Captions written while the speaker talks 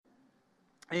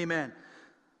Amen.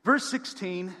 Verse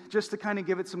 16, just to kind of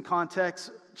give it some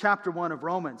context, chapter 1 of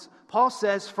Romans. Paul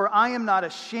says, "For I am not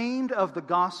ashamed of the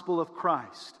gospel of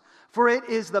Christ, for it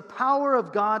is the power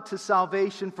of God to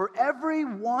salvation for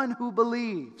everyone who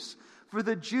believes, for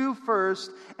the Jew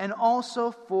first, and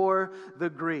also for the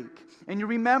Greek." And you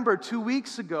remember 2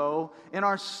 weeks ago in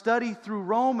our study through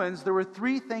Romans, there were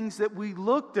 3 things that we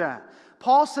looked at.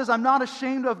 Paul says, I'm not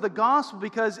ashamed of the gospel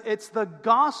because it's the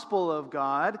gospel of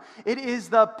God, it is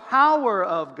the power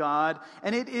of God,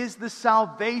 and it is the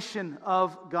salvation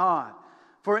of God.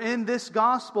 For in this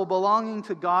gospel belonging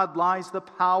to God lies the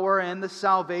power and the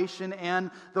salvation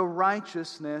and the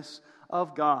righteousness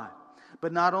of God.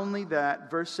 But not only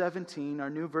that, verse 17, our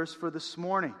new verse for this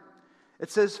morning, it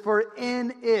says, "For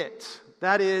in it,"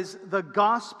 that is the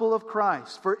gospel of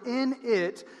Christ, "for in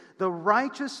it the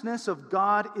righteousness of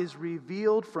God is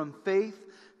revealed from faith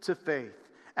to faith.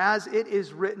 As it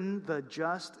is written, the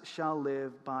just shall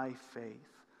live by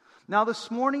faith." Now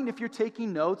this morning, if you're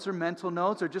taking notes or mental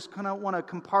notes or just kind of want to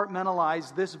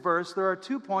compartmentalize this verse, there are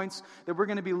 2 points that we're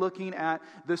going to be looking at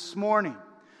this morning.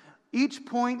 Each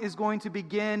point is going to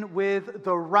begin with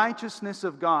the righteousness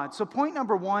of God. So point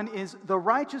number 1 is the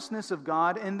righteousness of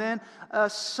God, and then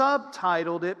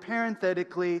subtitled it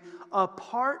parenthetically,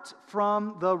 apart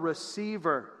from the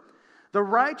receiver. The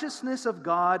righteousness of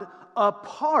God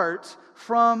apart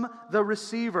from the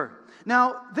receiver.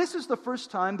 Now, this is the first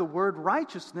time the word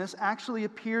righteousness actually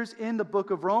appears in the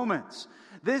book of Romans.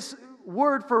 This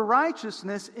word for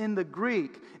righteousness in the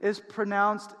Greek is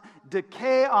pronounced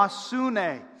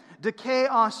dikaiosune.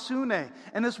 Dikaiosune.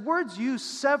 And this word's used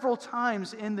several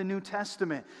times in the New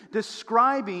Testament,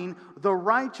 describing the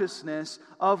righteousness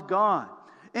of God.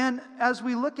 And as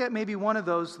we look at maybe one of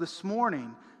those this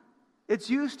morning, it's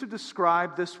used to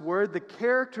describe this word, the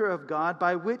character of God,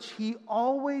 by which He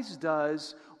always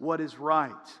does what is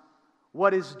right,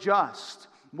 what is just,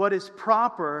 what is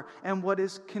proper, and what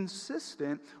is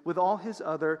consistent with all His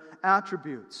other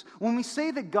attributes. When we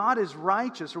say that God is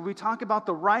righteous, or we talk about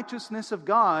the righteousness of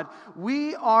God,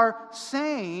 we are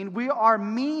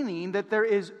meaning that there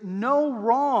is no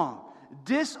wrong,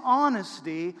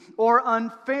 dishonesty, or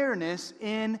unfairness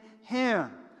in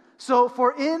Him. So,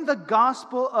 for in the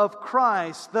gospel of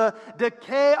Christ, the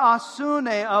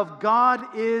dikaiosune of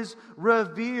God is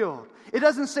revealed. It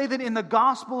doesn't say that in the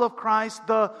gospel of Christ,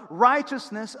 the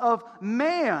righteousness of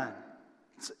man,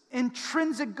 its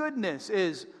intrinsic goodness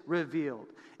is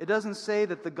revealed. It doesn't say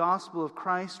that the gospel of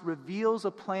Christ reveals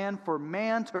a plan for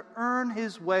man to earn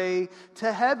his way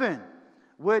to heaven,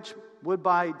 which would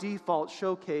by default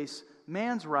showcase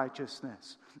man's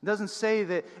righteousness. It doesn't say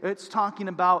that it's talking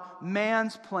about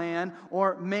man's plan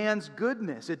or man's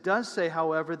goodness. It does say,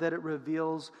 however, that it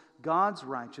reveals God's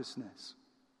righteousness.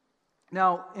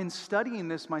 Now, in studying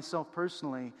this myself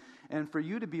personally, and for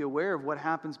you to be aware of what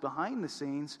happens behind the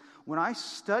scenes, when I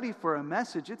study for a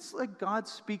message, it's like God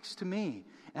speaks to me,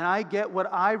 and I get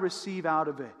what I receive out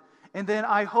of it. And then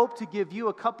I hope to give you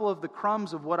a couple of the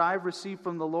crumbs of what I've received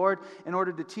from the Lord in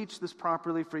order to teach this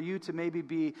properly for you to maybe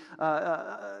be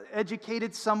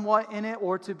educated somewhat in it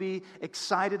or to be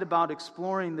excited about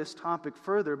exploring this topic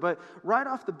further. But right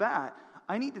off the bat,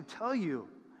 I need to tell you,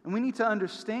 and we need to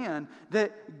understand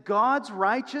that God's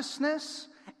righteousness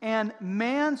and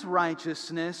man's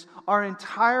righteousness are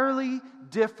entirely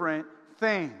different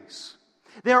things.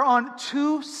 They're on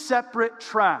 2 separate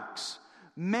tracks.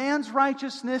 Man's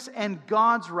righteousness and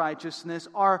God's righteousness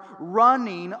are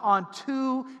running on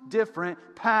 2 different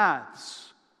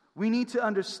paths. We need to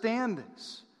understand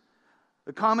this.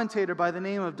 A commentator by the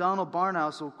name of Donald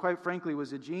Barnhouse, who quite frankly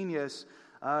was a genius,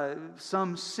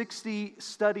 some 60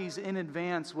 studies in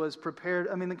advance was prepared.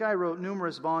 I mean, the guy wrote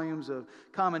numerous volumes of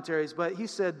commentaries, but he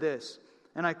said this,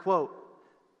 and I quote,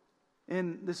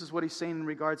 and this is what he's saying in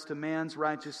regards to man's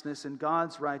righteousness and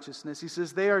God's righteousness. He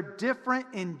says, they are different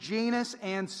in genus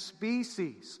and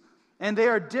species, and they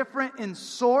are different in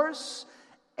source,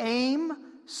 aim,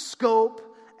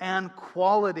 scope, and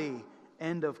quality.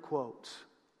 End of quote.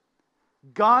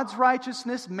 God's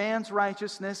righteousness, man's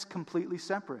righteousness, completely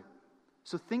separate.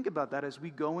 So think about that as we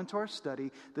go into our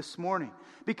study this morning.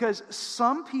 Because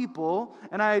some people,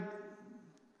 and I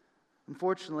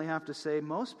unfortunately have to say,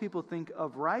 most people think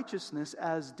of righteousness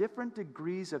as different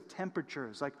degrees of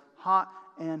temperatures, like hot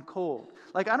and cold.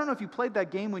 Like, I don't know if you played that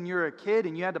game when you were a kid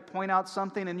and you had to point out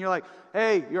something and you're like,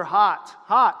 hey, you're hot,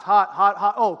 hot, hot, hot,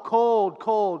 hot. Oh, cold,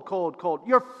 cold, cold, cold.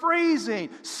 You're freezing,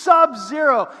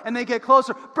 sub-zero. And they get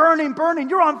closer, burning, burning.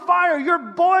 You're on fire. You're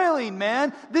boiling,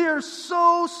 man. They're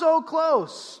so, so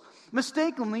close.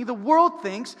 Mistakenly, the world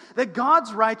thinks that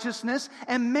God's righteousness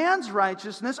and man's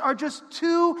righteousness are just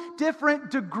two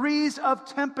different degrees of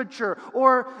temperature,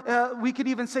 or we could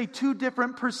even say two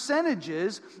different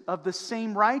percentages of the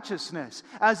same righteousness.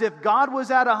 As if God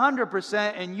was at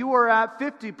 100% and you are at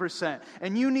 50%,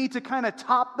 and you need to kind of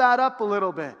top that up a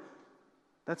little bit.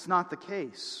 That's not the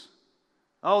case.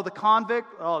 Oh, the convict,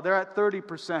 they're at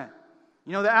 30%.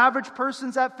 The average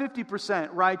person's at 50%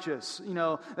 righteous.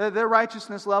 Their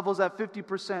righteousness level's at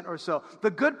 50% or so. The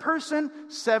good person,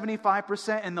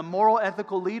 75%. And the moral,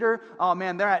 ethical leader,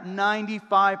 they're at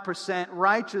 95%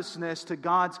 righteousness to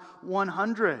God's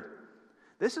 100.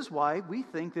 This is why we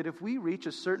think that if we reach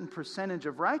a certain percentage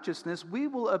of righteousness, we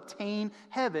will obtain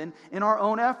heaven in our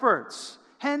own efforts.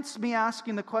 Hence, me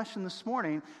asking the question this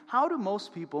morning, how do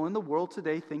most people in the world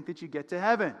today think that you get to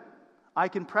heaven? I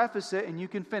can preface it and you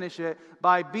can finish it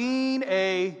by being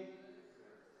a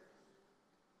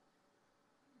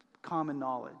common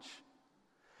knowledge.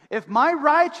 If my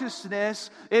righteousness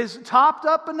is topped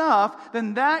up enough,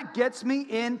 then that gets me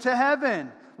into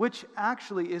heaven, which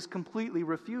actually is completely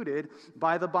refuted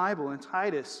by the Bible. In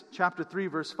Titus chapter 3,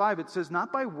 verse 5, it says,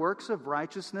 "Not by works of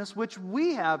righteousness which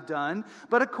we have done,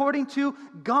 but according to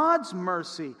God's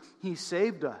mercy He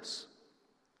saved us."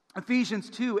 Ephesians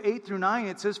 2, 8 through 9,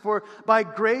 it says, "For by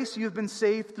grace you have been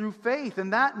saved through faith,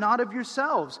 and that not of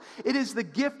yourselves. It is the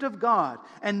gift of God,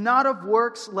 and not of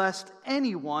works, lest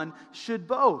anyone should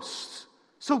boast."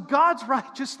 So God's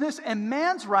righteousness and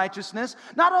man's righteousness,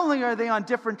 not only are they on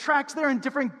different tracks, they're in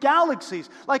different galaxies.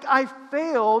 Like, I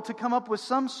fail to come up with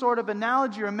some sort of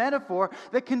analogy or metaphor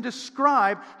that can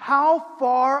describe how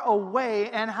far away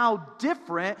and how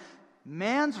different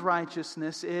man's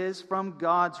righteousness is from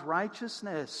God's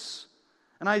righteousness.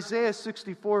 In Isaiah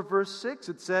 64, verse 6,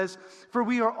 it says, "For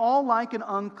we are all like an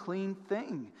unclean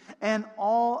thing, and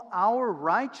all our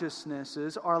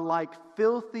righteousnesses are like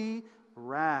filthy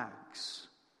rags."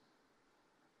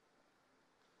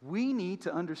 We need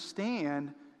to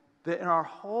understand that in our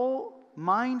whole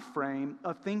mind frame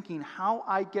of thinking how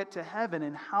I get to heaven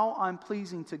and how I'm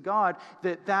pleasing to God,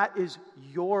 that is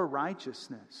your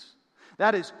righteousness.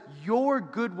 That is your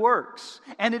good works.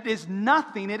 And it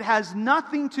has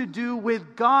nothing to do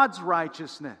with God's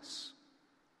righteousness.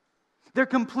 They're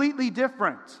completely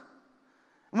different.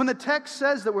 And when the text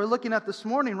says that we're looking at this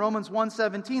morning, Romans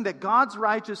 1:17, that God's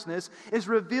righteousness is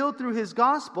revealed through His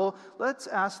gospel, let's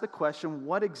ask the question,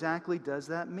 what exactly does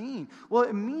that mean? Well,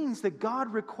 it means that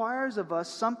God requires of us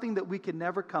something that we could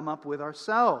never come up with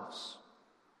ourselves.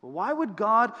 Well, why would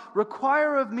God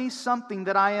require of me something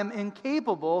that I am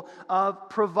incapable of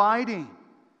providing?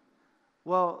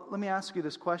 Well, let me ask you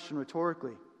this question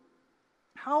rhetorically.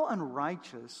 How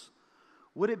unrighteous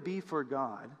would it be for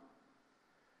God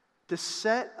to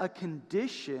set a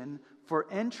condition for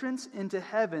entrance into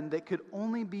heaven that could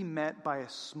only be met by a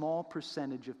small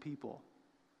percentage of people?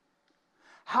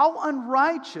 How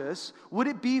unrighteous would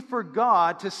it be for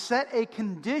God to set a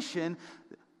condition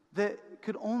that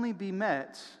could only be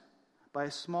met by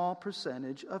a small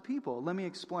percentage of people? Let me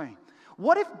explain.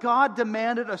 What if God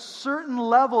demanded a certain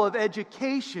level of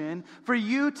education for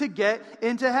you to get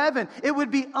into heaven? It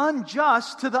would be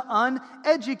unjust to the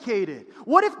uneducated.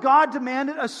 What if God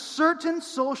demanded a certain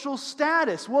social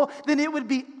status? Well, then it would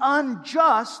be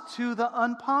unjust to the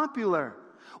unpopular.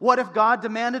 What if God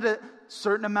demanded a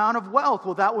certain amount of wealth?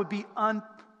 Well, that would be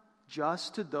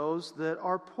unjust to those that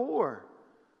are poor.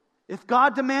 If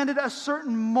God demanded a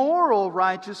certain moral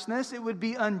righteousness, it would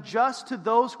be unjust to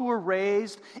those who were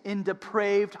raised in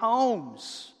depraved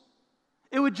homes.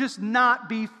 It would just not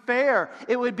be fair.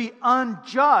 It would be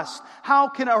unjust. How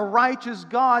can a righteous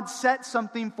God set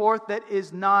something forth that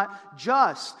is not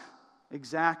just?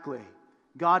 Exactly.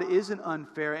 God isn't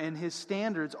unfair, and His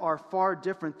standards are far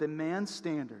different than man's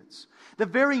standards. The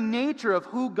very nature of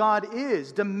who God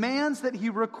is demands that He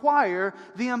require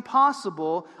the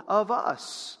impossible of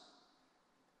us.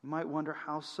 You might wonder,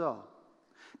 how so?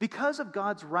 Because of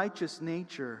God's righteous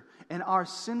nature and our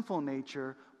sinful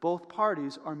nature, both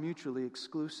parties are mutually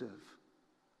exclusive.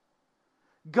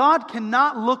 God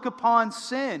cannot look upon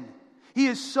sin. He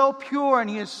is so pure and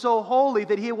He is so holy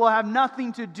that He will have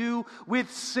nothing to do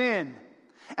with sin.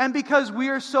 And because we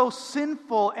are so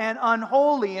sinful and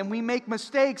unholy and we make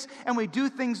mistakes and we do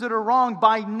things that are wrong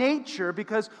by nature,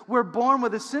 because we're born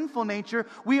with a sinful nature,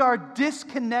 we are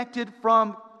disconnected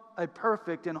from a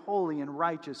perfect and holy and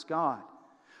righteous God.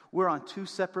 We're on two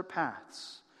separate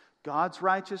paths. God's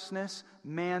righteousness,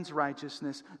 man's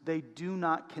righteousness, they do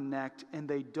not connect and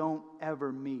they don't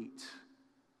ever meet.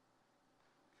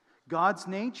 God's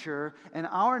nature and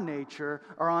our nature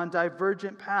are on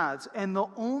divergent paths. And the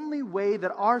only way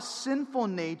that our sinful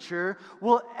nature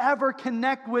will ever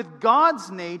connect with God's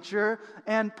nature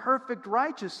and perfect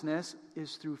righteousness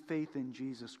is through faith in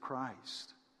Jesus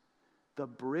Christ. The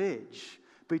bridge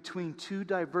between two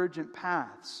divergent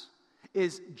paths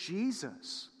is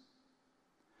Jesus.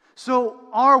 So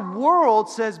our world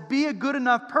says be a good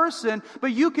enough person,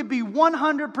 but you could be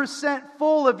 100%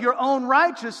 full of your own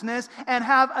righteousness and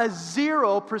have a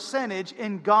 0%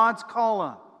 in God's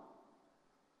column.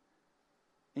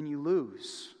 And you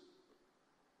lose.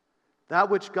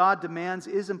 That which God demands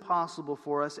is impossible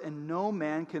for us, and no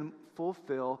man can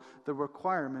fulfill the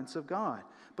requirements of God.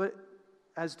 But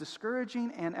as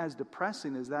discouraging and as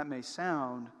depressing as that may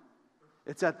sound,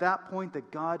 it's at that point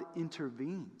that God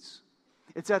intervenes.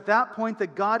 It's at that point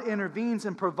that God intervenes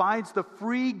and provides the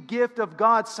free gift of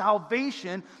God,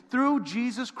 salvation, through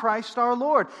Jesus Christ our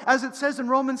Lord. As it says in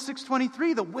Romans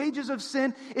 6:23, the wages of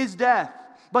sin is death,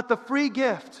 but the free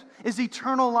gift is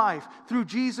eternal life through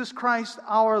Jesus Christ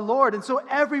our Lord. And so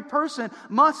every person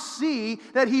must see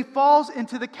that he falls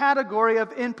into the category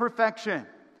of imperfection.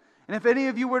 And if any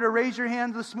of you were to raise your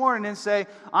hand this morning and say,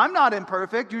 I'm not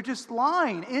imperfect, you're just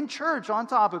lying in church on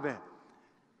top of it.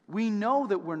 We know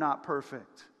that we're not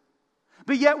perfect.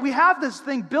 But yet we have this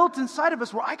thing built inside of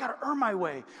us where I got to earn my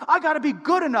way. I got to be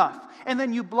good enough. And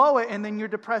then you blow it, and then you're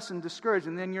depressed and discouraged,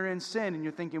 and then you're in sin, and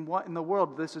you're thinking, what in the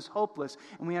world? This is hopeless.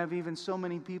 And we have even so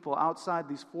many people outside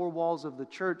these four walls of the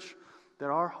church that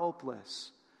are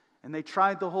hopeless. And they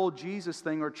tried the whole Jesus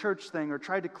thing or church thing or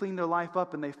tried to clean their life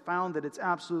up, and they found that it's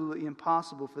absolutely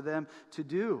impossible for them to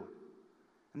do.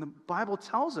 And the Bible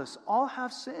tells us all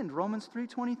have sinned. Romans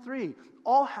 3:23.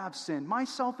 All have sinned,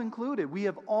 myself included. We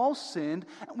have all sinned,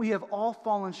 and we have all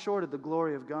fallen short of the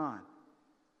glory of God.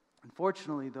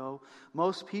 Unfortunately, though,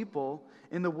 most people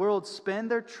in the world spend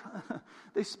their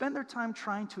time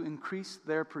trying to increase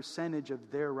their percentage of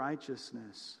their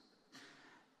righteousness.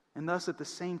 And thus, at the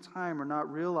same time, are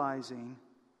not realizing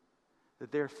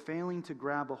that they're failing to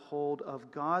grab a hold of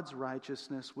God's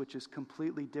righteousness, which is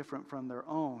completely different from their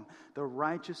own. The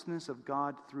righteousness of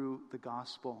God through the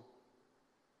gospel.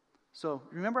 So,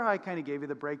 remember how I kind of gave you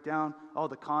the breakdown? Oh,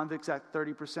 the convicts at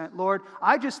 30%. Lord,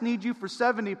 I just need you for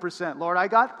 70%. Lord, I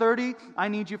got 30, I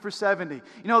need you for 70. You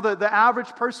know, the average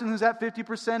person who's at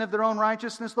 50% of their own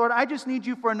righteousness, Lord, I just need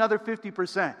you for another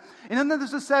 50%. And then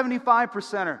there's a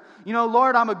 75%er. You know,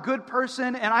 Lord, I'm a good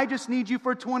person, and I just need you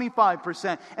for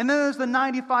 25%. And then there's the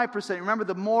 95%. Remember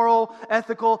the moral,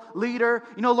 ethical leader?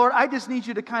 You know, Lord, I just need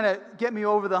you to kind of get me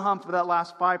over the hump for that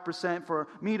last 5% for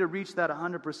me to reach that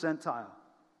 100 percentile.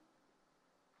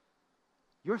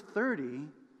 You're 30,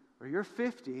 or you're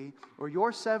 50, or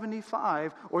you're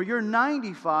 75, or you're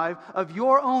 95 of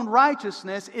your own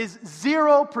righteousness is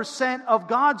 0% of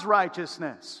God's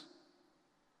righteousness.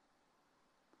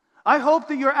 I hope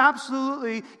that you're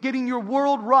absolutely getting your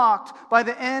world rocked by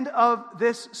the end of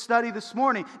this study this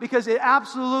morning, because it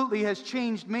absolutely has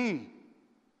changed me.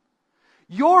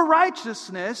 Your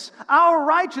righteousness, our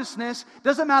righteousness,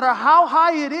 doesn't matter how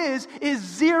high it is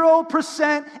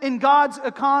 0% in God's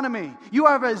economy. You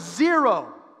have a 0.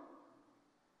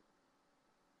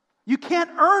 You can't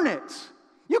earn it.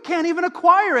 You can't even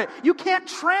acquire it. You can't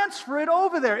transfer it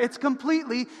over there. It's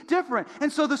completely different.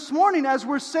 And so this morning, as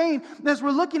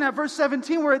we're looking at verse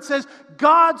 17 where it says,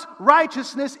 God's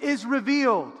righteousness is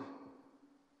revealed.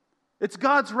 It's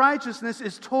God's righteousness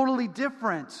is totally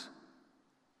different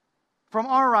from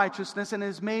our righteousness and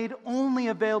is made only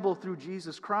available through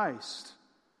Jesus Christ.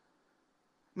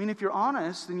 I mean, if you're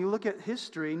honest and you look at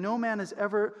history, no man has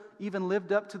ever even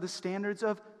lived up to the standards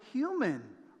of human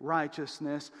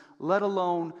righteousness, let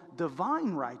alone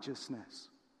divine righteousness.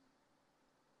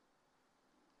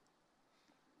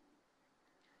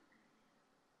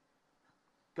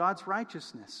 God's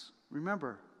righteousness,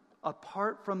 remember,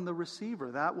 apart from the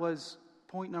receiver. That was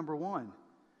point number 1.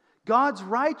 God's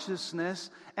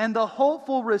righteousness and the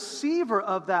hopeful receiver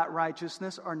of that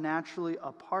righteousness are naturally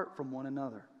apart from one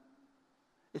another.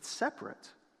 It's separate.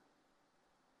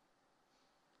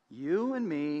 You and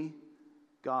me,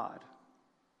 God.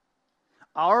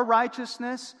 Our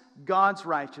righteousness, God's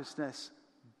righteousness,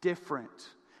 different.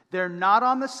 They're not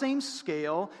on the same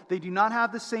scale. They do not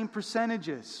have the same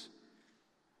percentages.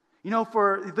 You know,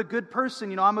 for the good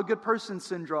person, I'm a good person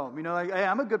syndrome. Like, hey,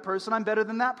 I'm a good person, I'm better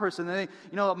than that person. And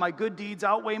my good deeds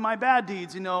outweigh my bad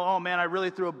deeds. Oh man, I really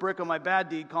threw a brick on my bad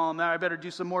deed column there. I better do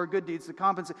some more good deeds to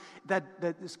compensate. That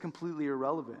is completely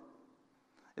irrelevant.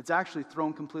 It's actually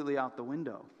thrown completely out the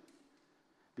window.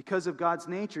 Because of God's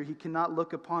nature, he cannot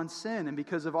look upon sin. And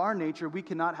because of our nature, we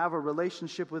cannot have a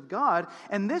relationship with God.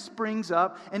 And this brings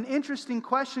up an interesting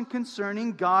question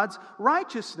concerning God's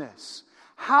righteousness.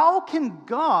 How can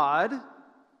God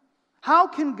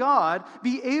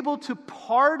be able to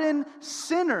pardon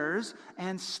sinners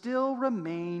and still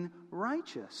remain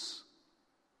righteous?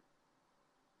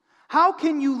 How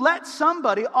can you let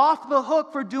somebody off the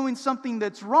hook for doing something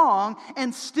that's wrong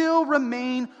and still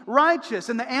remain righteous?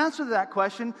 And the answer to that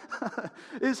question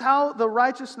is how the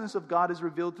righteousness of God is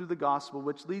revealed through the gospel,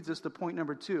 which leads us to point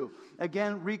number 2.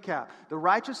 Again, recap. The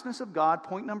righteousness of God,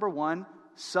 point number 1,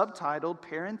 subtitled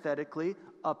parenthetically,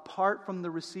 apart from the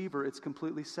receiver. It's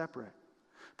completely separate.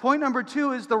 Point number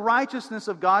 2 is the righteousness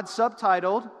of God,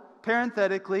 subtitled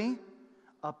parenthetically,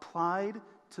 applied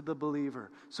to the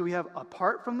believer. So we have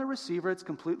apart from the receiver, it's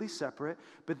completely separate,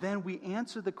 but then we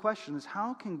answer the question is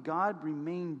how can God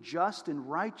remain just and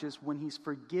righteous when he's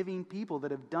forgiving people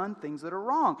that have done things that are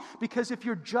wrong? Because if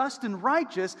you're just and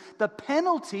righteous, the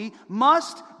penalty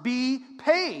must be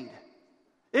paid.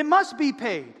 It must be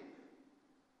paid.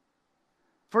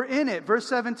 For in it, verse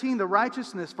 17, the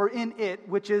righteousness, for in it,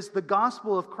 which is the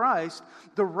gospel of Christ,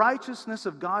 the righteousness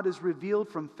of God is revealed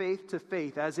from faith to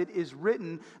faith. As it is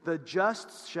written, the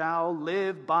just shall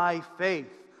live by faith.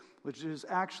 Which is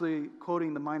actually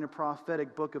quoting the minor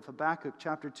prophetic book of Habakkuk,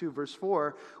 chapter 2, verse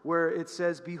 4, where it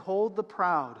says, behold the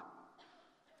proud.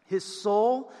 His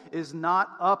soul is not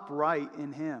upright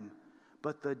in him,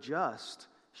 but the just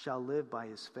shall live by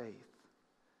his faith.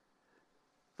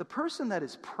 The person that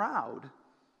is proud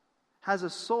has a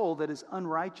soul that is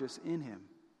unrighteous in him.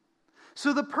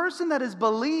 So the person that is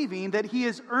believing that he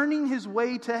is earning his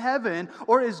way to heaven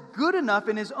or is good enough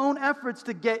in his own efforts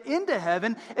to get into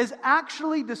heaven is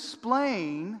actually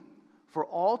displaying for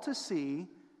all to see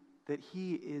that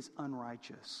he is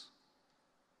unrighteous.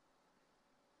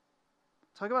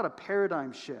 Talk about a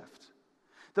paradigm shift.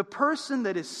 The person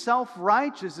that is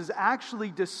self-righteous is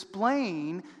actually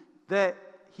displaying that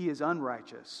he is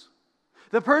unrighteous.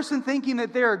 The person thinking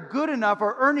that they are good enough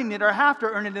or earning it or have to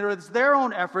earn it or it's their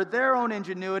own effort, their own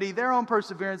ingenuity, their own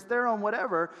perseverance, their own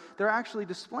whatever, they're actually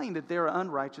displaying that they are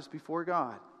unrighteous before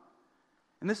God.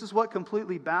 And this is what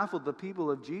completely baffled the people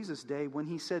of Jesus' day when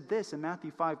he said this in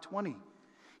Matthew 5:20.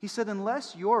 He said,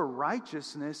 unless your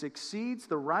righteousness exceeds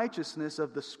the righteousness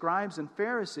of the scribes and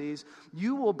Pharisees,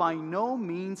 you will by no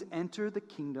means enter the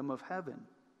kingdom of heaven.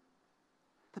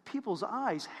 The people's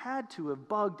eyes had to have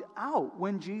bugged out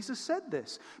when Jesus said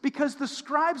this, because the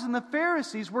scribes and the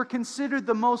Pharisees were considered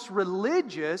the most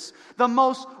religious, the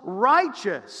most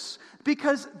righteous,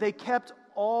 because they kept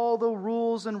all the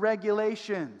rules and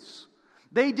regulations.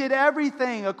 They did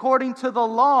everything according to the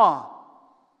law.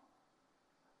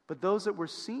 But those that were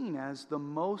seen as the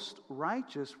most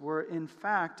righteous were in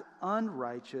fact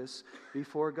unrighteous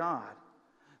before God.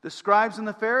 The scribes and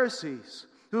the Pharisees,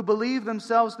 who believed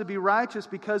themselves to be righteous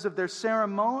because of their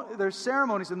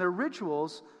ceremonies and their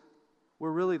rituals,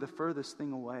 were really the furthest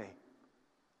thing away.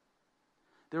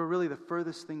 They were really the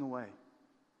furthest thing away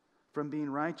from being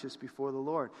righteous before the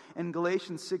Lord. In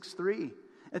Galatians 6:3,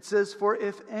 it says, for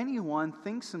if anyone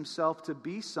thinks himself to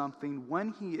be something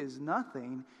when he is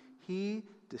nothing, he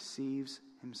deceives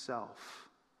himself.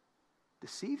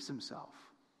 Deceives himself.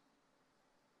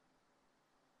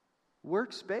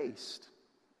 Works-based.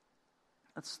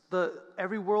 That's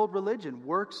every world religion,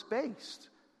 works-based.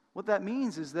 What that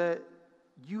means is that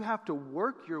you have to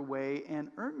work your way and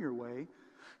earn your way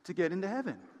to get into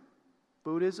heaven.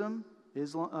 Buddhism,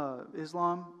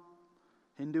 Islam,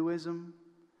 Hinduism,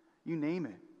 you name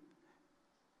it.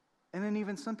 And then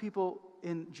even some people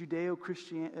in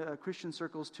Judeo-Christian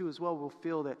circles too as well will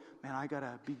feel that, man, I got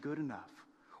to be good enough.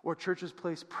 Or churches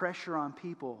place pressure on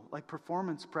people, like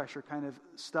performance pressure kind of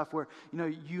stuff where,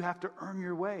 you have to earn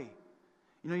your way.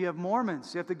 You have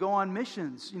Mormons, you have to go on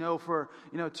missions, for,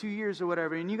 2 years or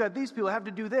whatever. And you got these people have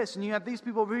to do this. And you have these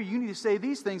people over here, you need to say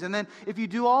these things. And then if you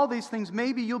do all these things,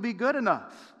 maybe you'll be good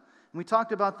enough. And we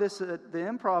talked about this at the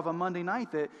Improv on Monday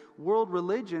night, that world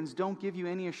religions don't give you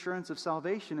any assurance of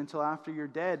salvation until after you're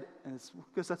dead. And it's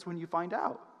because that's when you find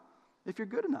out if you're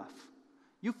good enough.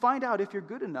 You find out if you're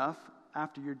good enough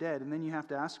after you're dead, and then you have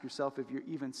to ask yourself if you're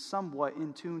even somewhat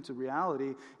in tune to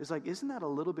reality. It's like, isn't that a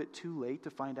little bit too late to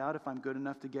find out if I'm good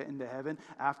enough to get into heaven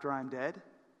after I'm dead?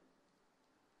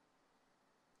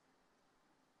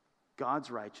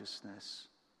 God's righteousness,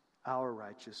 our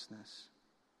righteousness.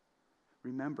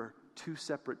 Remember, 2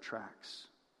 separate tracks.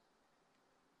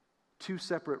 2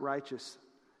 separate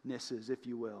righteousnesses, if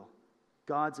you will.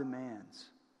 God's and man's.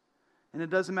 And it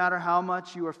doesn't matter how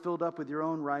much you are filled up with your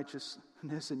own righteousness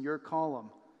in your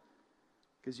column,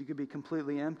 because you could be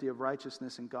completely empty of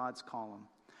righteousness in God's column.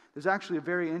 There's actually a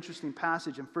very interesting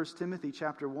passage in 1 Timothy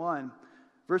chapter 1,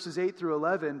 verses 8 through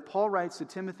 11. Paul writes to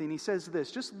Timothy, and he says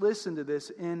this. Just listen to this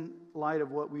in light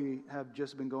of what we have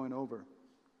just been going over.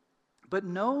 But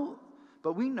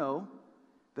we know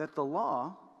that the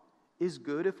law is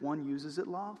good if one uses it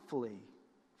lawfully.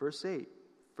 Verse 8,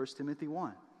 1 Timothy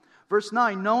 1. Verse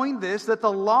 9, knowing this, that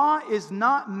the law is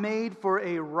not made for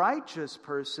a righteous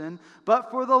person,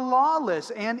 but for the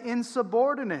lawless and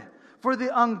insubordinate, for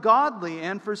the ungodly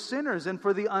and for sinners, and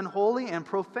for the unholy and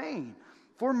profane,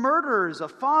 for murderers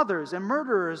of fathers and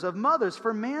murderers of mothers,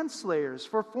 for manslayers,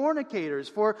 for fornicators,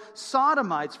 for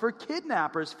sodomites, for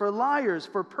kidnappers, for liars,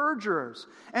 for perjurers,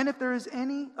 and if there is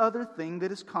any other thing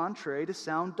that is contrary to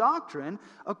sound doctrine,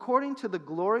 according to the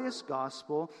glorious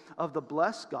gospel of the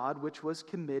blessed God, which was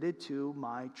committed to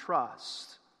my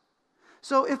trust.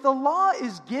 So if the law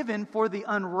is given for the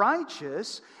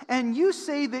unrighteous, and you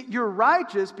say that you're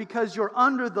righteous because you're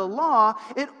under the law,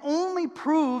 it only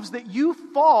proves that you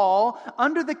fall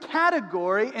under the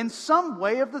category in some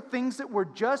way of the things that were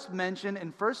just mentioned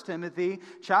in 1 Timothy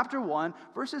chapter 1,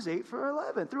 verses 8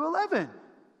 through 11.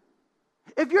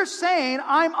 If you're saying,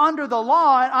 I'm under the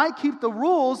law and I keep the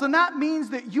rules, then that means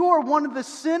that you are one of the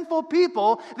sinful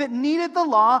people that needed the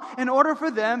law in order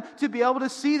for them to be able to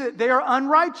see that they are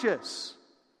unrighteous.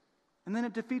 And then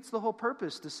it defeats the whole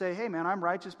purpose to say, hey man, I'm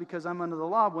righteous because I'm under the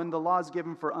law, when the law is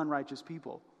given for unrighteous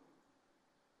people.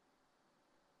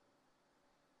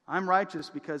 I'm righteous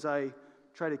because I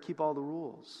try to keep all the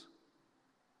rules.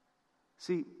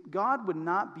 See, God would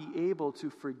not be able to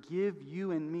forgive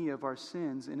you and me of our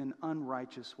sins in an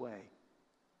unrighteous way.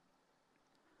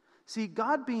 See,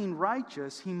 God being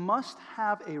righteous, He must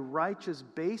have a righteous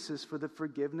basis for the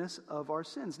forgiveness of our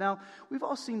sins. Now, we've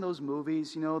all seen those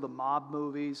movies, the mob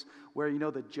movies, where,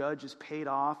 the judge is paid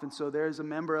off, and so there's a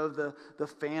member of the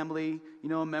family,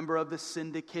 a member of the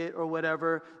syndicate or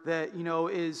whatever that,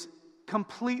 is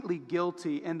completely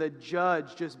guilty, and the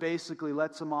judge just basically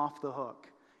lets him off the hook.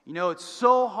 It's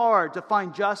so hard to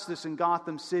find justice in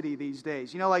Gotham City these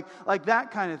days. Like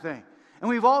that kind of thing. And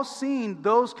we've all seen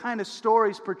those kind of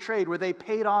stories portrayed where they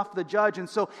paid off the judge. And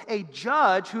so a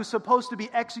judge who's supposed to be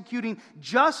executing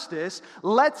justice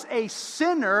lets a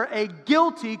sinner, a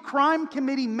guilty,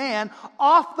 crime-committing man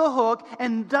off the hook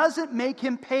and doesn't make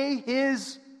him pay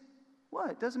his,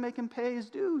 what? Doesn't make him pay his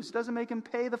dues. Doesn't make him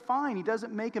pay the fine. He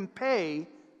doesn't make him pay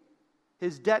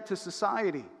his debt to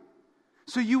society.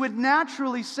 So you would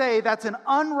naturally say that's an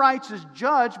unrighteous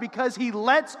judge because he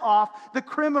lets off the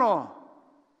criminal.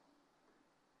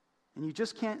 And you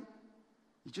just can't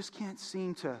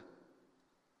seem to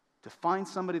find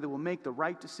somebody that will make the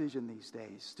right decision these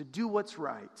days, to do what's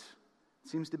right. It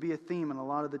seems to be a theme in a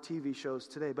lot of the TV shows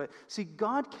today. But see,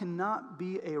 God cannot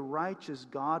be a righteous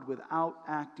God without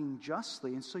acting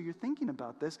justly. And so you're thinking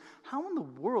about this. How in the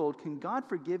world can God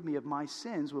forgive me of my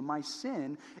sins when my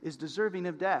sin is deserving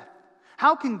of death?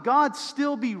 How can God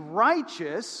still be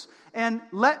righteous and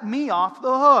let me off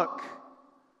the hook?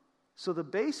 So the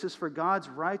basis for God's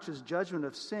righteous judgment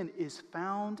of sin is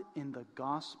found in the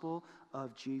gospel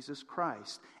of Jesus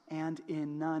Christ and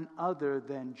in none other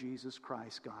than Jesus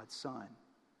Christ, God's Son.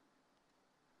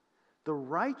 The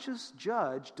righteous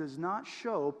judge does not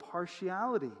show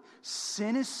partiality.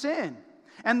 Sin is sin.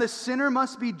 And the sinner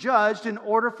must be judged in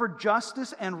order for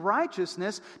justice and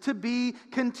righteousness to be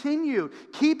continued.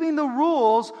 Keeping the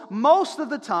rules most of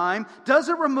the time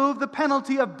doesn't remove the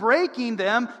penalty of breaking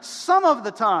them some of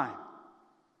the time.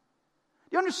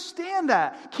 You understand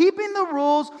that? Keeping the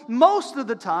rules most of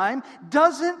the time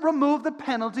doesn't remove the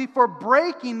penalty for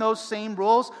breaking those same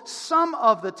rules some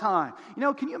of the time.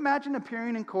 Can you imagine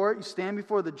appearing in court? You stand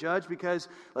before the judge because,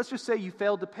 let's just say you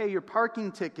failed to pay your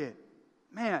parking ticket.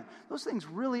 Man, those things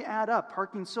really add up.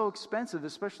 Parking's so expensive,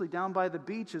 especially down by the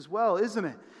beach as well, isn't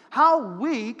it? How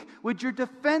weak would your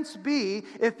defense be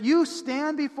if you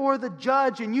stand before the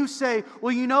judge and you say,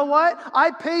 well, you know what?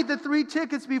 I paid the 3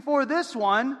 tickets before this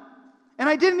one, and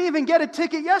I didn't even get a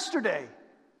ticket yesterday.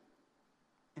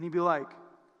 And he'd be like,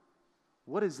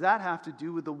 what does that have to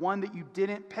do with the one that you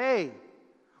didn't pay?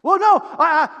 Well, no,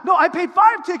 I paid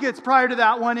 5 tickets prior to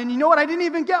that one, and you know what? I didn't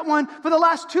even get one for the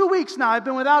last 2 weeks now. I've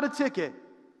been without a ticket.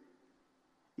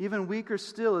 Even weaker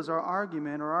still is our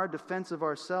argument or our defense of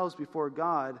ourselves before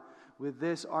God with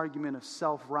this argument of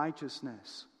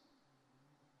self-righteousness.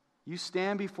 You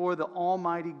stand before the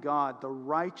Almighty God, the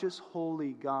righteous,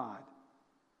 holy God,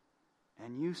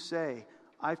 and you say,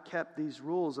 I've kept these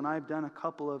rules and I've done a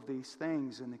couple of these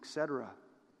things and etc.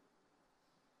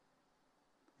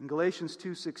 In Galatians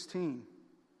 2:16,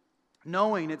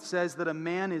 knowing, it says that a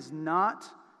man is not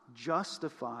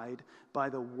justified by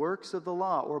the works of the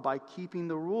law or by keeping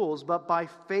the rules, but by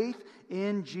faith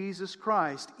in Jesus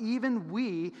Christ. Even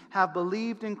we have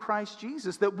believed in Christ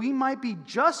Jesus, that we might be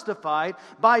justified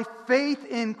by faith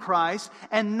in Christ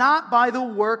and not by the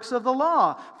works of the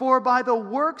law. For by the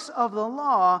works of the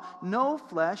law, no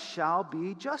flesh shall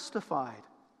be justified.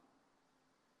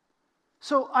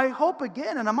 So I hope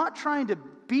again, and I'm not trying to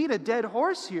beat a dead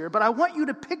horse here, but I want you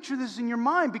to picture this in your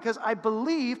mind because I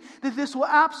believe that this will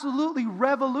absolutely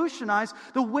revolutionize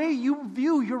the way you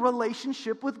view your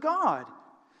relationship with God.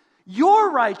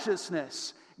 Your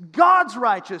righteousness, God's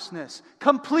righteousness,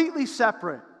 completely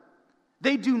separate.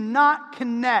 They do not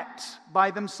connect by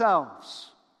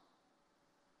themselves.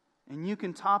 And you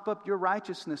can top up your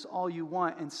righteousness all you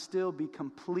want and still be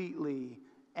completely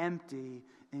empty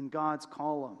in God's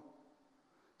column.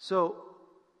 So,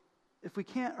 if we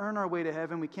can't earn our way to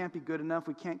heaven, we can't be good enough,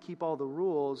 we can't keep all the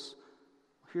rules,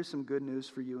 here's some good news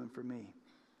for you and for me.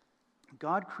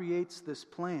 God creates this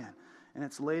plan, and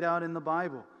it's laid out in the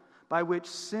Bible, by which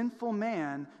sinful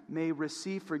man may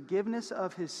receive forgiveness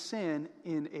of his sin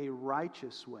in a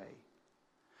righteous way.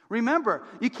 Remember,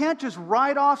 you can't just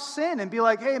write off sin and be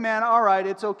like, hey man, all right,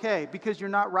 it's okay, because you're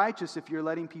not righteous if you're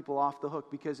letting people off the hook.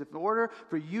 Because in order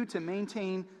for you to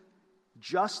maintain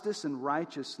justice and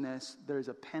righteousness, there's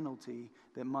a penalty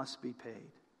that must be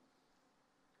paid.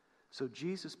 So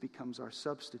Jesus becomes our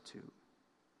substitute.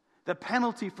 The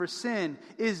penalty for sin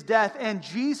is death, and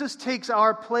Jesus takes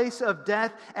our place of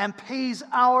death and pays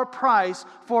our price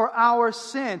for our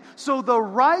sin. So the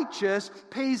righteous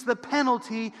pays the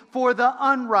penalty for the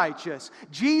unrighteous.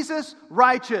 Jesus,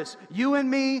 righteous. You and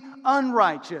me,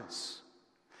 unrighteous.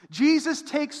 Jesus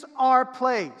takes our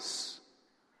place.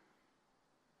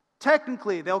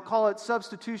 Technically, they'll call it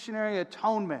substitutionary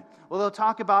atonement. Well, they'll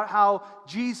talk about how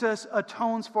Jesus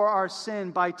atones for our sin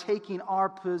by taking our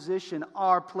position,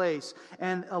 our place,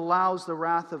 and allows the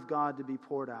wrath of God to be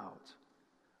poured out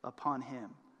upon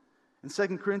him. In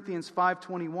 2 Corinthians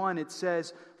 5:21, it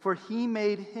says, "For he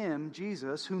made him,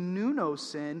 Jesus, who knew no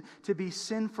sin, to be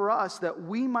sin for us, that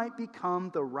we might become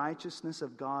the righteousness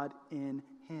of God in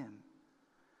him."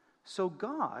 So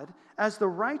God, as the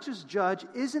righteous judge,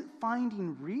 isn't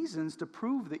finding reasons to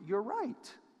prove that you're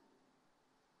right.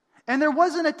 And there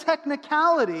wasn't a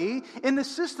technicality in the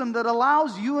system that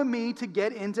allows you and me to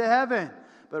get into heaven.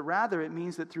 But rather, it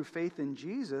means that through faith in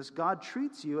Jesus, God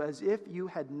treats you as if you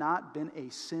had not been a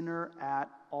sinner at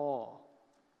all.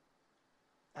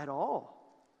 At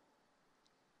all.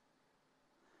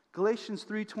 Galatians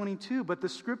 3:22, "But the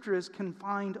Scripture is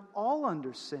confined all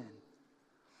under sin,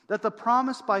 that the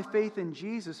promise by faith in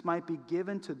Jesus might be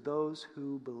given to those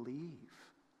who believe.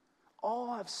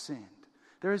 All have sinned.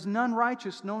 There is none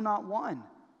righteous, no, not one."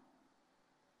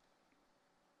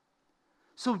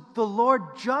 So the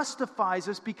Lord justifies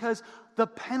us because the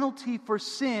penalty for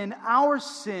sin, our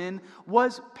sin,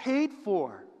 was paid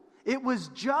for. It was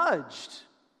judged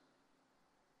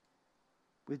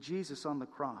with Jesus on the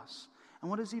cross. And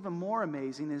what is even more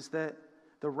amazing is that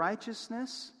the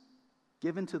righteousness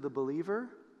given to the believer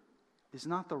is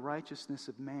not the righteousness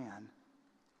of man.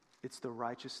 It's the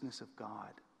righteousness of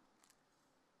God.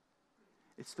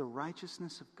 It's the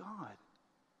righteousness of God.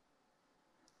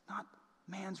 Not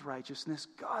man's righteousness,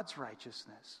 God's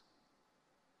righteousness.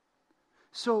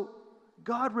 So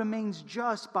God remains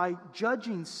just by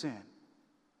judging sin,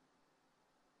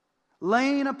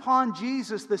 laying upon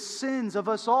Jesus the sins of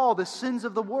us all, the sins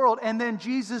of the world, and then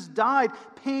Jesus died,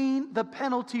 paying the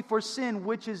penalty for sin,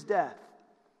 which is death.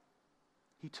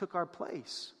 He took our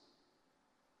place.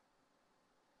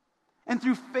 And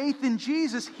through faith in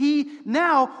Jesus,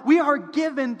 we are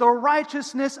given the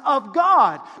righteousness of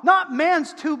God. Not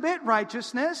man's two-bit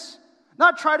righteousness.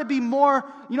 Not try to be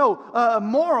more,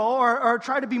 moral or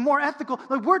try to be more ethical.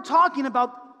 Like, we're talking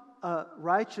about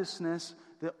righteousness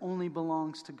that only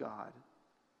belongs to God.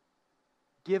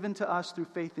 Given to us through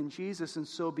faith in Jesus. And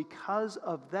so because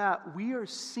of that, we are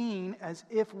seen as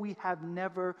if we have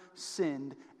never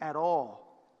sinned at all.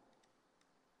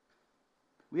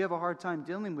 We have a hard time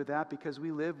dealing with that because we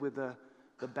live with the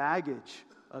baggage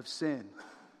of sin.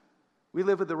 We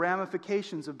live with the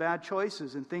ramifications of bad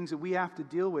choices and things that we have to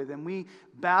deal with. And we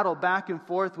battle back and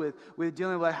forth with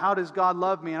dealing with, like, how does God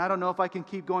love me? And I don't know if I can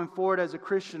keep going forward as a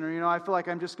Christian, or, I feel like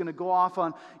I'm just going to go off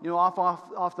on,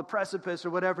 off the precipice or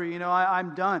whatever,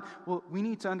 I'm done. Well, we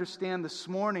need to understand this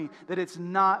morning that it's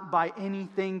not by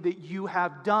anything that you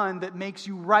have done that makes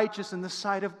you righteous in the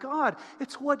sight of God.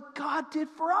 It's what God did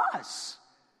for us.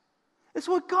 It's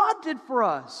what God did for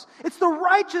us. It's the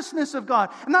righteousness of God.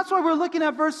 And that's why we're looking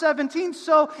at verse 17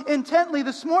 so intently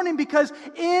this morning, because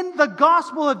in the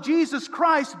gospel of Jesus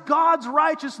Christ, God's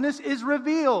righteousness is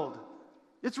revealed.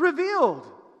 It's revealed.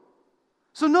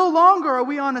 So no longer are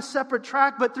we on a separate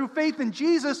track, but through faith in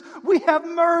Jesus, we have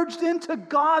merged into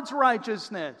God's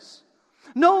righteousness.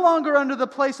 No longer under the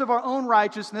place of our own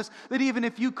righteousness, that even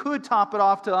if you could top it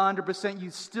off to 100%,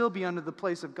 you'd still be under the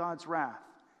place of God's wrath.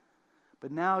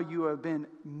 But now you have been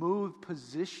moved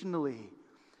positionally.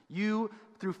 You,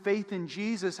 through faith in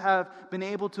Jesus, have been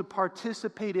able to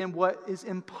participate in what is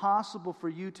impossible for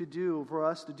you to do, for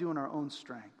us to do in our own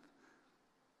strength.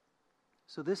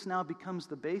 So this now becomes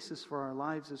the basis for our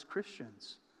lives as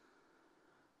Christians.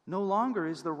 No longer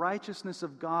is the righteousness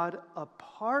of God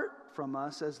apart from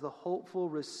us as the hopeful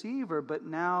receiver, but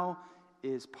now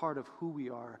is part of who we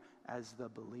are as the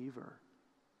believer.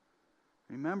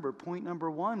 Remember, point number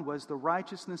 1 was the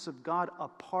righteousness of God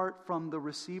apart from the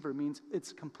receiver. Means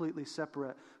it's completely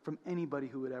separate from anybody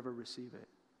who would ever receive it.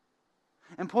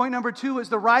 And point number 2 is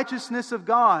the righteousness of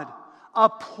God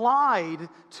applied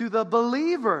to the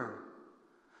believer.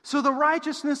 So the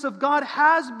righteousness of God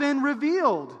has been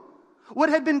revealed. What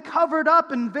had been covered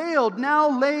up and veiled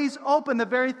now lays open, the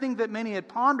very thing that many had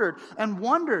pondered and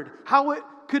wondered how it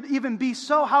could even be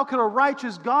so. How could a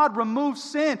righteous God remove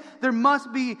sin? There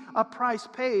must be a price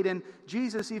paid. And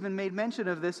Jesus even made mention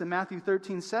of this in Matthew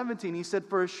 13:17. He said,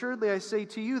 "For assuredly I say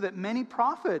to you that many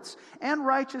prophets and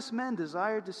righteous men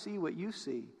desired to see what you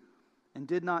see and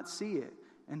did not see it,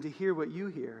 and to hear what you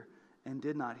hear and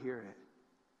did not hear it."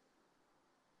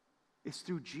 It's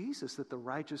through Jesus that the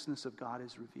righteousness of God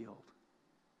is revealed.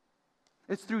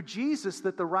 It's through Jesus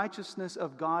that the righteousness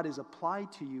of God is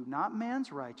applied to you, not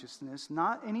man's righteousness,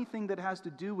 not anything that has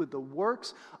to do with the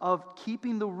works of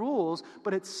keeping the rules,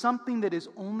 but it's something that is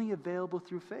only available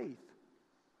through faith.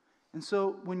 And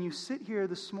so when you sit here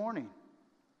this morning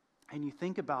and you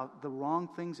think about the wrong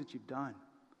things that you've done,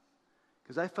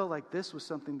 because I felt like this was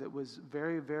something that was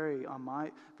very,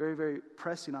 very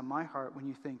pressing on my heart, when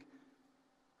you think,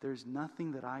 there's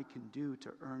nothing that I can do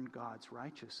to earn God's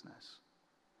righteousness.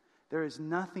 There is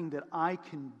nothing that I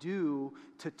can do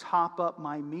to top up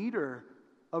my meter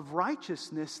of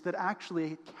righteousness that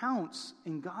actually counts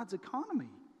in God's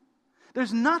economy.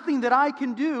 There's nothing that I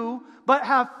can do but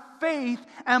have faith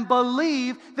and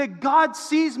believe that God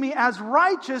sees me as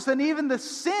righteous, and even the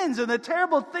sins and the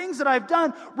terrible things that I've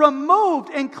done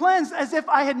removed and cleansed as if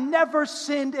I had never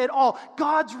sinned at all.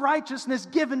 God's righteousness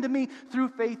given to me through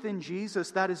faith in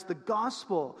Jesus. That is the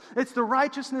gospel. It's the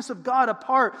righteousness of God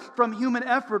apart from human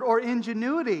effort or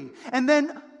ingenuity. And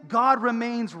then God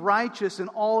remains righteous in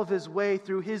all of His way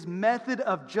through His method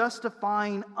of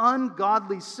justifying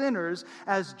ungodly sinners,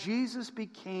 as Jesus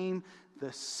became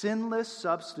the sinless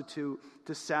substitute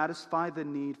to satisfy the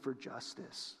need for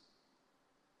justice.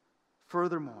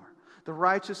 Furthermore, the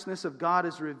righteousness of God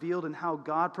is revealed in how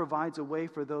God provides a way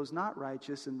for those not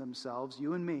righteous in themselves,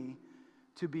 you and me,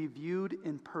 to be viewed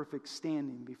in perfect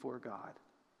standing before God.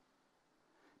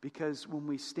 Because when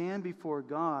we stand before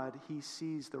God, He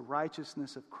sees the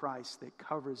righteousness of Christ that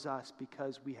covers us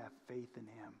because we have faith in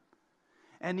Him.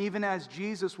 And even as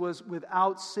Jesus was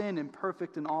without sin and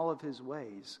perfect in all of His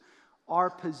ways, our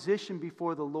position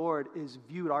before the Lord is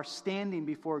viewed, our standing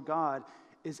before God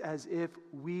is as if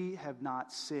we have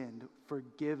not sinned,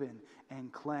 forgiven and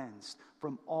cleansed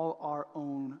from all our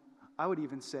own, I would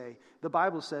even say, the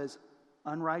Bible says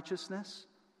unrighteousness,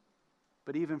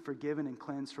 but even forgiven and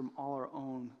cleansed from all our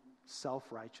own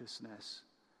self-righteousness,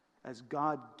 as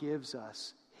God gives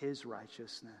us His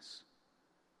righteousness.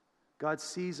 God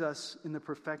sees us in the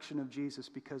perfection of Jesus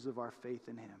because of our faith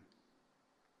in Him.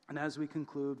 And as we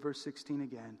conclude, verse 16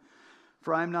 again,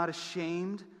 "For I am not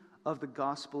ashamed of the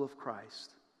gospel of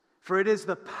Christ, for it is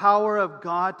the power of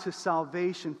God to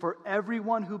salvation for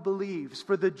everyone who believes,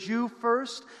 for the Jew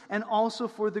first and also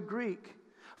for the Greek.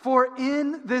 For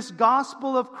in this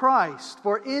gospel of Christ,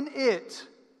 for in it,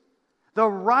 the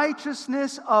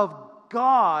righteousness of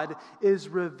God is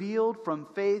revealed from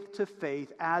faith to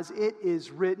faith, as it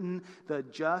is written, the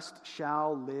just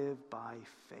shall live by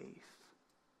faith."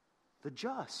 The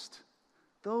just,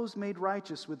 those made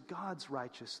righteous with God's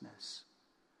righteousness.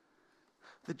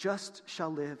 The just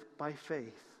shall live by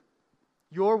faith.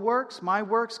 Your works, my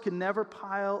works, can never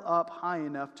pile up high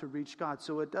enough to reach God.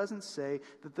 So it doesn't say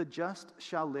that the just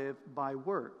shall live by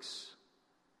works.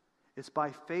 It's by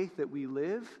faith that we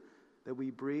live, that we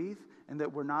breathe, and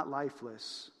that we're not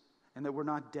lifeless, and that we're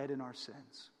not dead in our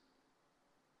sins.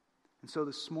 And so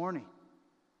this morning,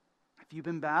 if you've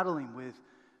been battling with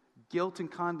guilt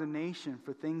and condemnation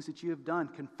for things that you have done,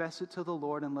 confess it to the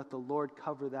Lord and let the Lord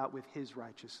cover that with His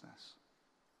righteousness.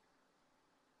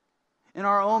 In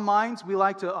our own minds, we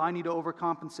like to, I need to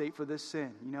overcompensate for this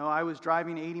sin. I was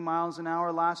driving 80 miles an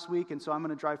hour last week, and so I'm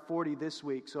going to drive 40 this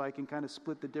week so I can kind of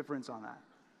split the difference on that.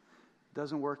 It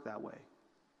doesn't work that way.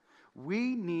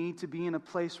 We need to be in a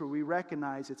place where we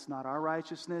recognize it's not our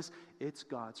righteousness, it's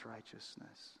God's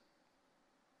righteousness.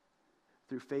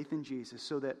 Through faith in Jesus,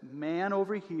 so that man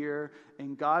over here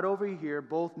and God over here,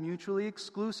 both mutually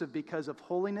exclusive because of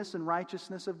holiness and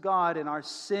righteousness of God, and our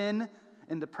sin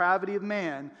and depravity of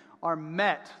man, are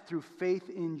met through faith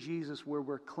in Jesus, where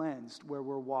we're cleansed, where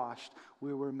we're washed,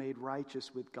 where we're made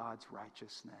righteous with God's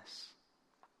righteousness.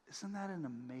 Isn't that an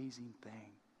amazing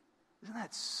thing? Isn't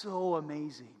that so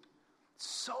amazing?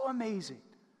 So amazing.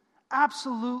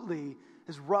 Absolutely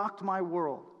has rocked my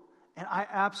world. And I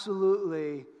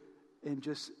absolutely am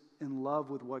just in love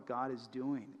with what God is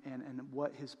doing and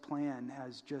what His plan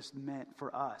has just meant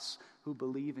for us who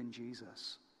believe in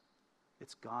Jesus.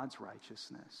 It's God's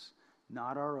righteousness,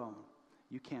 not our own.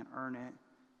 You can't earn it.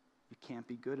 You can't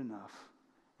be good enough.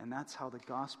 And that's how the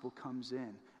gospel comes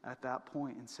in at that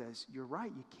point and says, you're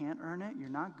right, you can't earn it, you're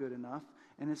not good enough.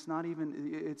 And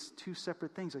it's two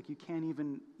separate things. Like you can't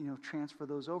even, transfer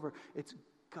those over. It's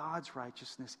God's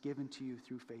righteousness given to you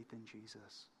through faith in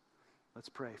Jesus. Let's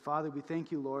pray. Father, we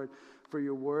thank you, Lord, for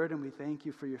your word, and we thank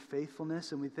you for your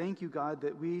faithfulness, and we thank you, God,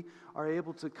 that we are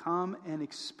able to come and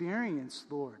experience,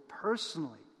 Lord,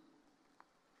 personally,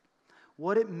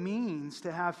 what it means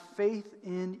to have faith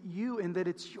in you, and that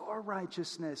it's your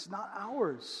righteousness, not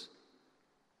ours.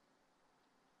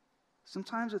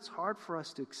 Sometimes it's hard for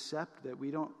us to accept that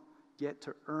we don't get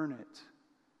to earn it,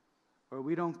 or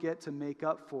we don't get to make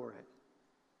up for it,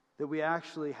 that we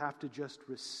actually have to just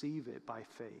receive it by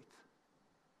faith.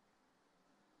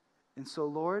 And so,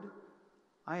 Lord,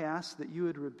 I ask that you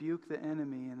would rebuke the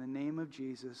enemy in the name of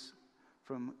Jesus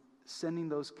from sending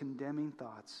those condemning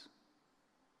thoughts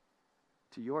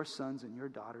to your sons and your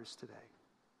daughters today.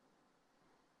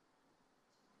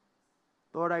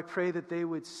 Lord, I pray that they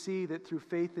would see that through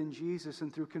faith in Jesus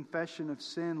and through confession of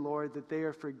sin, Lord, that they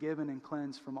are forgiven and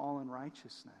cleansed from all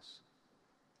unrighteousness.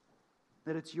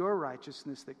 That it's your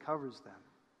righteousness that covers them.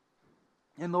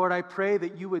 And Lord, I pray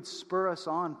that you would spur us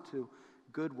on to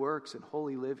good works and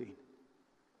holy living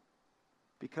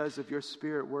because of your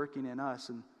Spirit working in us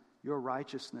and your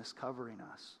righteousness covering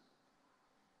us.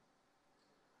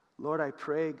 Lord, I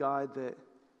pray, God, that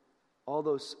all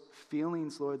those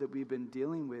feelings, Lord, that we've been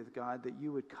dealing with, God, that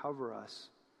you would cover us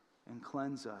and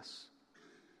cleanse us.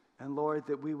 And Lord,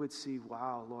 that we would see,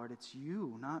 wow, Lord, it's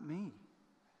you, not me.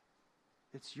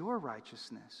 It's your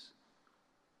righteousness.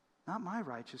 Not my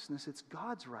righteousness, it's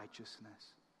God's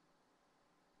righteousness.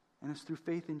 And it's through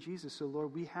faith in Jesus. So,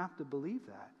 Lord, we have to believe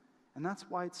that. And that's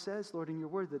why it says, Lord, in your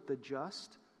word, that the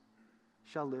just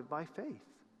shall live by faith.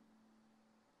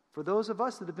 For those of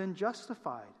us that have been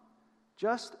justified,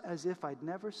 just as if I'd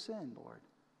never sinned, Lord,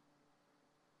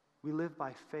 we live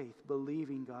by faith,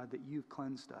 believing, God, that you've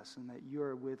cleansed us and that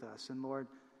you're with us. And, Lord,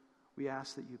 we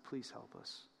ask that you please help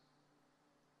us.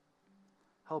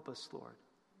 Help us, Lord,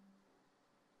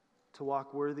 to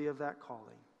walk worthy of that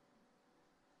calling.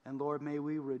 And Lord, may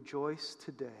we rejoice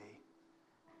today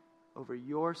over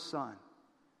your Son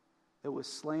that was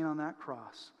slain on that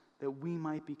cross, that we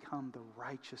might become the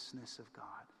righteousness of God.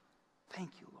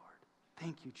 Thank you, Lord.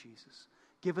 Thank you, Jesus.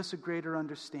 Give us a greater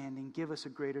understanding. Give us a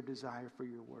greater desire for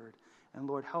your word. And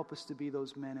Lord, help us to be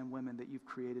those men and women that you've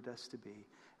created us to be.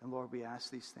 And Lord, we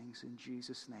ask these things in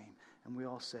Jesus' name. And we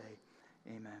all say,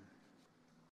 amen.